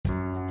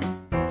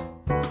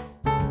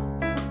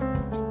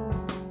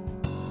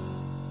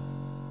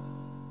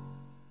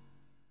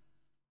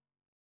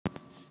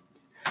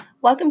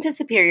Welcome to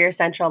Superior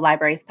Central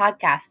Library's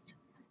podcast,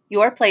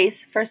 your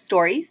place for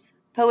stories,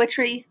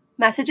 poetry,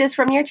 messages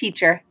from your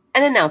teacher,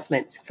 and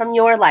announcements from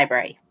your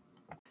library.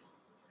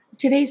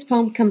 Today's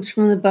poem comes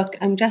from the book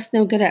I'm Just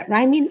No Good at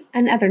Rhyming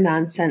and Other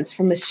Nonsense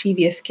for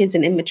Mischievous Kids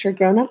and Immature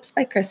Grown-Ups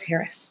by Chris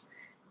Harris.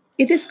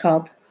 It is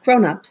called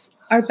Grown-Ups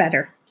Are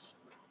Better.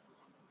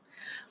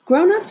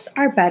 Grown-ups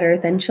are better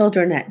than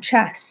children at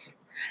chess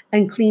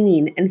and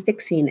cleaning and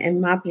fixing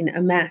and mopping a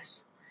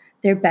mess.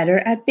 They're better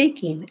at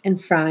baking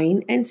and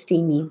frying and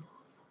steaming,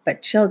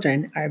 but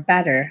children are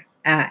better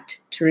at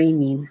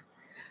dreaming.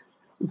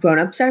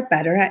 Grown-ups are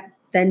better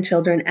than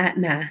children at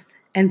math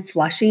and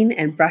flushing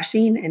and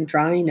brushing and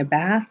drawing a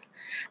bath.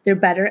 They're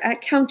better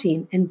at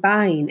counting and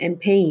buying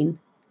and paying,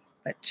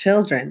 but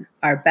children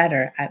are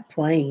better at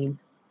playing.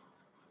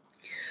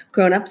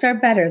 Grown-ups are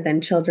better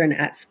than children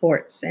at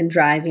sports and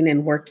driving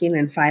and working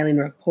and filing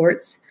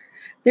reports.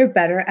 They're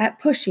better at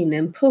pushing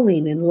and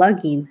pulling and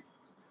lugging,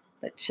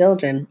 but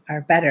children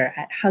are better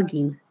at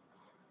hugging.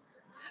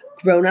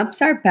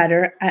 Grown-ups are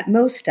better at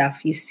most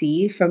stuff you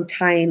see, from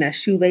tying a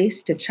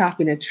shoelace to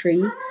chopping a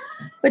tree,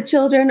 but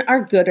children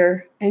are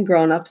gooder and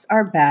grown-ups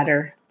are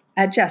badder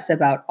at just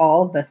about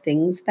all the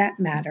things that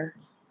matter.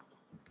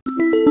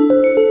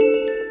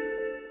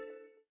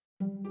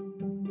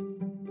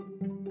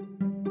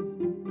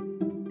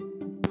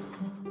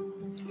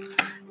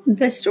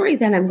 The story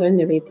that I'm going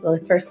to read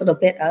the first little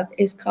bit of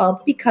is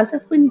called Because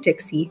of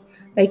Winn-Dixie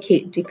by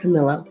Kate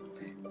DiCamillo.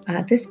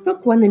 This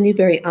book won the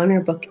Newbery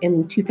Honor Book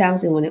in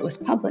 2000 when it was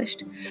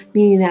published,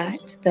 meaning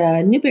that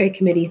the Newbery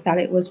Committee thought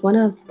it was one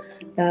of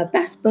the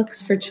best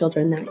books for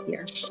children that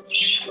year.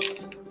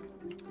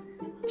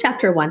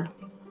 Chapter 1.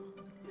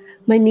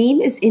 My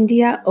name is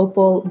India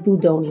Opal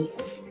Budoni,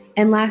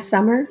 and last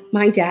summer,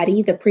 my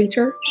daddy, the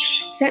preacher,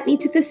 sent me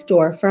to the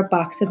store for a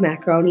box of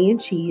macaroni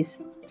and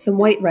cheese, some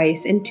white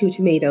rice, and 2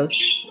 tomatoes,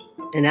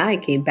 and I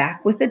came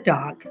back with a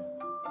dog.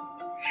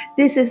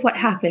 This is what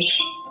happened.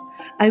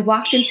 I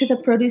walked into the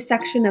produce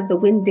section of the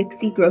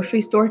Winn-Dixie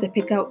grocery store to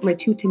pick out my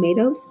 2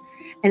 tomatoes,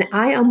 and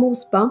I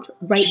almost bumped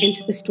right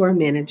into the store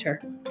manager.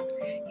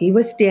 He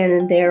was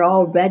standing there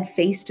all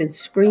red-faced and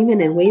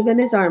screaming and waving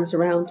his arms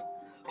around.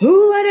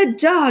 "Who let a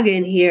dog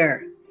in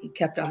here?" he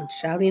kept on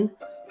shouting.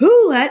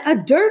 "Who let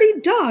a dirty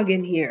dog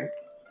in here?"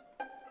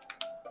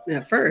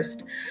 At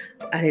first,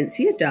 I didn't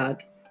see a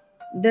dog.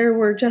 There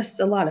were just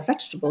a lot of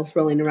vegetables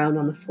rolling around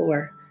on the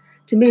floor,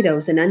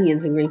 tomatoes and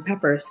onions and green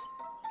peppers.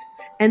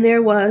 And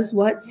there was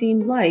what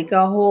seemed like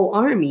a whole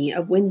army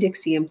of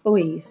Winn-Dixie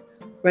employees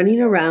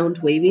running around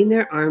waving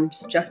their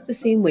arms just the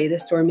same way the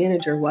store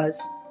manager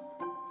was.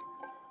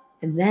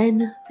 And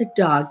then the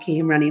dog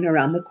came running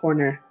around the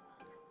corner.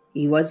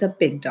 He was a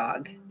big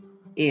dog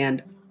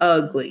and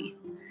ugly,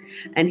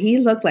 and he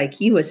looked like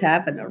he was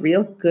having a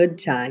real good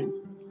time.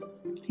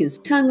 His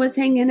tongue was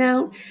hanging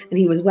out, and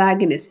he was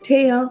wagging his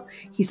tail.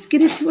 He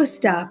skidded to a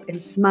stop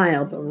and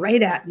smiled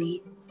right at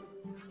me.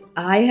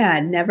 I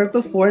had never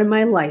before in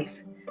my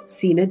life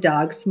seen a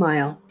dog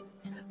smile,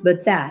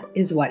 but that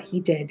is what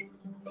he did.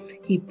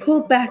 He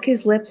pulled back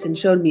his lips and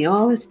showed me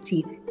all his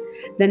teeth.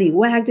 Then he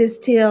wagged his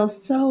tail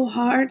so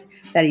hard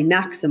that he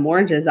knocked some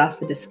oranges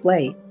off the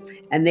display,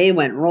 and they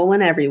went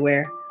rolling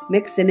everywhere,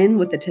 mixing in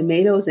with the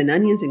tomatoes and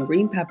onions and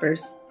green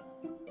peppers.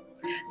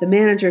 The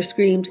manager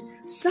screamed,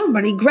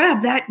 "Somebody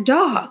grab that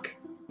dog!"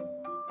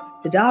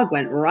 The dog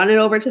went running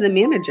over to the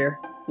manager,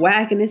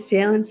 wagging his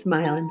tail and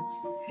smiling.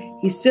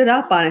 He stood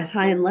up on his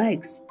hind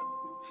legs.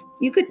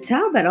 You could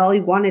tell that all he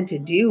wanted to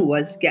do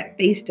was get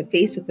face to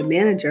face with the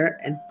manager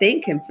and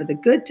thank him for the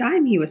good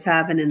time he was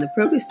having in the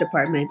produce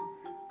department.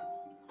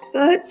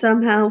 But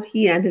somehow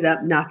he ended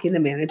up knocking the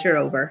manager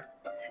over.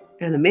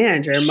 And the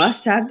manager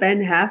must have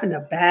been having a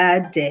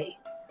bad day,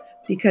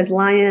 because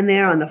lying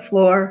there on the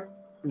floor,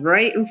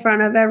 right in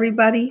front of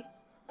everybody,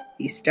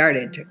 he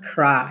started to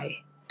cry.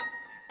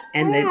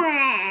 And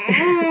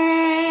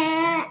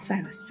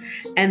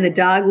the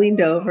dog leaned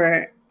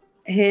over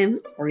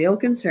him, real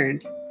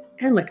concerned,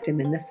 and looked him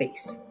in the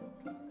face.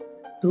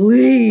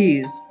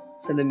 "Please,"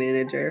 said the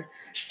manager,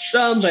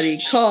 "somebody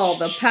call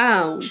the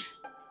pound."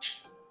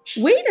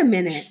 "Wait a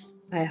minute,"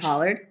 I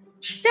hollered.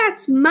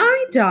 "That's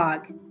my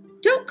dog.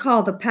 Don't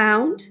call the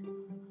pound."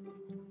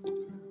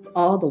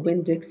 All the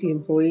Winn-Dixie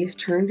employees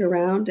turned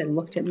around and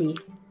looked at me,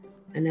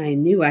 and I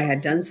knew I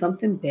had done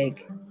something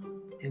big,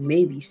 and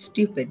maybe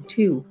stupid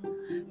too,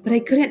 but I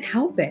couldn't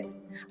help it.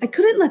 I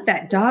couldn't let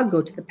that dog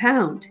go to the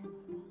pound.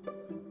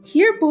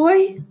 "Here,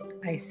 boy,"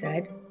 I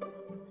said.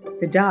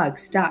 The dog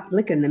stopped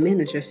licking the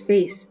manager's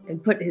face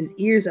and put his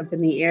ears up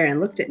in the air and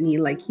looked at me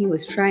like he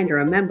was trying to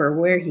remember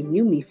where he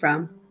knew me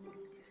from.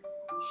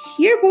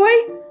 "Here, boy,"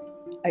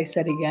 I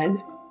said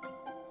again.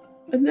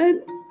 And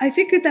then I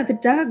figured that the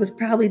dog was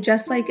probably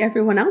just like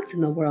everyone else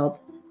in the world,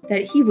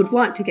 that he would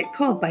want to get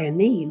called by a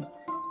name.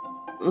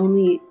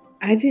 Only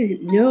I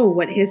didn't know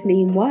what his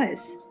name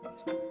was.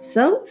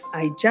 So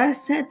I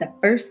just said the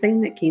first thing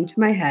that came to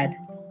my head.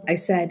 I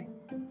said,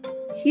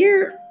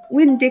 "Here,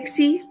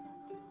 Winn-Dixie."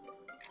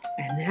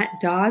 And that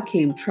dog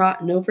came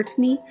trotting over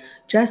to me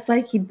just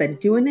like he'd been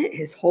doing it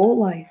his whole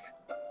life.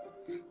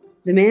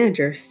 The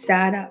manager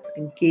sat up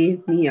and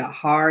gave me a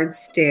hard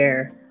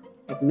stare,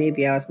 like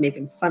maybe I was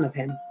making fun of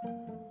him.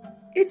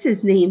 "It's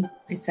his name,"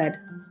 I said.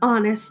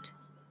 "Honest."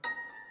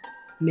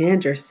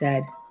 Manager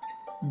said,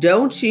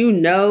 "Don't you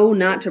know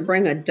not to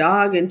bring a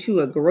dog into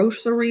a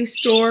grocery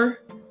store?"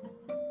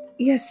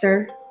 "Yes,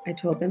 sir," I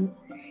told him.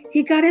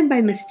 "He got in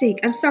by mistake.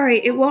 I'm sorry,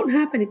 it won't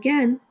happen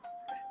again."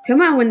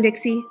 "Come on,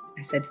 Winn-Dixie,"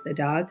 I said to the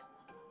dog.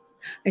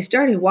 I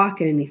started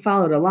walking and he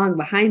followed along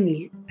behind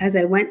me as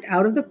I went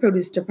out of the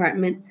produce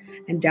department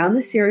and down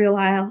the cereal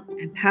aisle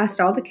and past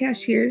all the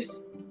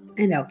cashiers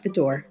and out the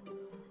door.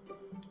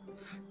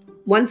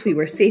 Once we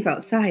were safe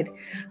outside,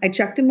 I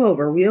checked him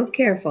over real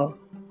careful,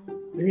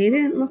 and he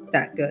didn't look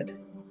that good.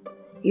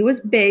 He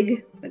was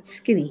big but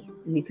skinny,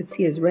 and you could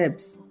see his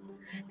ribs.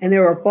 And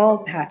there were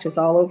bald patches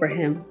all over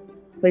him,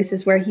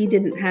 places where he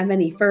didn't have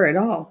any fur at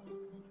all.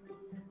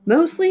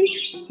 Mostly,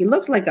 he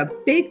looked like a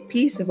big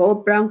piece of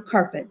old brown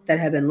carpet that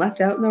had been left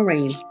out in the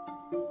rain.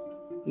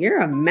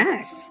 "You're a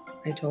mess,"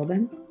 I told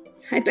him.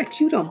 "I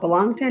bet you don't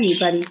belong to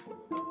anybody."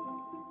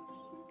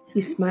 He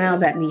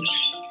smiled at me.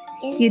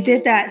 He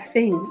did that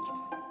thing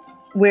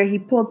where he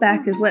pulled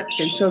back his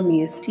lips and showed me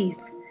his teeth.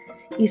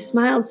 He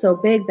smiled so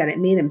big that it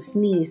made him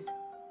sneeze.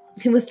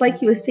 It was like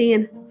he was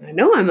saying, "I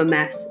know I'm a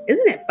mess.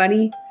 Isn't it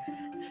funny?"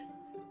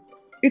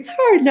 It's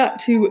hard not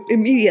to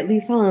immediately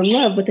fall in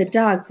love with a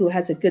dog who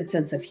has a good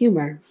sense of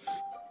humor.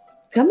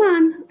 "Come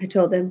on," I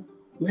told him.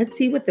 "Let's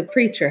see what the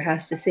preacher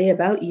has to say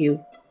about you."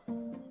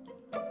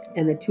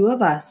 And the two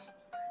of us,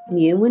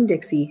 me and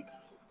Winn-Dixie,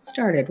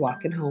 started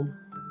walking home.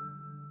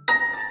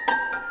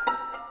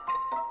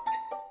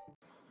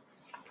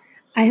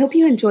 I hope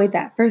you enjoyed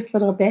that first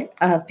little bit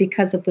of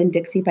Because of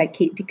Winn-Dixie by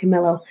Kate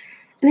DiCamillo.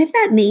 And if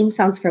that name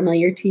sounds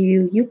familiar to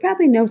you, you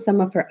probably know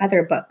some of her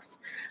other books.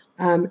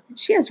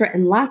 She has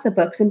written lots of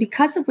books, and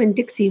Because of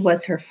Winn-Dixie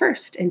was her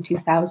first in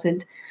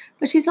 2000.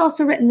 But she's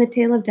also written The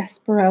Tale of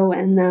Despereaux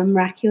and The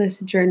Miraculous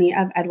Journey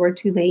of Edward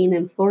Tulane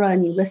and Flora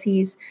and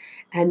Ulysses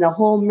and the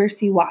whole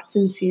Mercy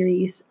Watson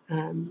series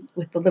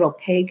with The Little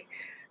Pig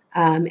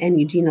and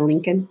Eugenia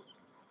Lincoln.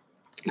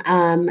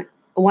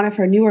 One of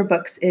her newer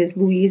books is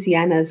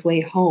Louisiana's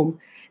Way Home,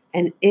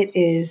 and it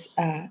is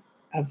a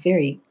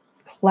very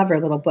clever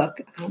little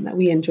book that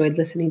we enjoyed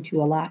listening to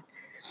a lot.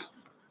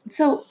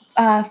 So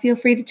feel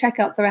free to check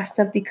out the rest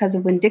of Because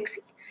of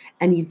Winn-Dixie,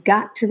 and you've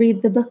got to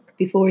read the book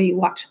before you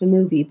watch the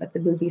movie, but the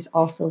movie's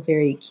also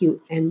very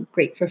cute and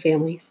great for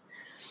families.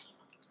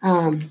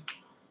 And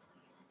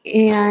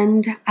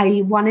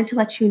I wanted to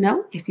let you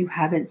know, if you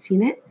haven't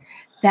seen it,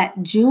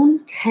 that June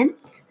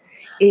 10th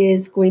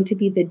is going to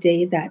be the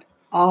day that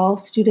all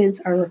students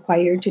are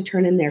required to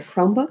turn in their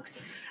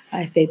Chromebooks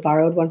if they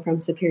borrowed one from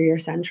Superior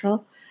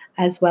Central,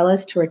 as well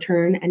as to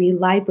return any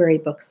library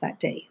books that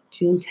day,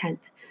 June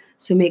 10th.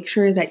 So make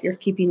sure that you're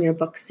keeping your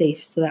books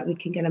safe so that we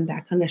can get them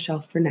back on the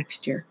shelf for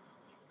next year.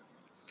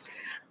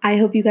 I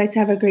hope you guys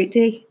have a great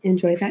day.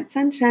 Enjoy that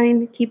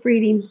sunshine. Keep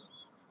reading.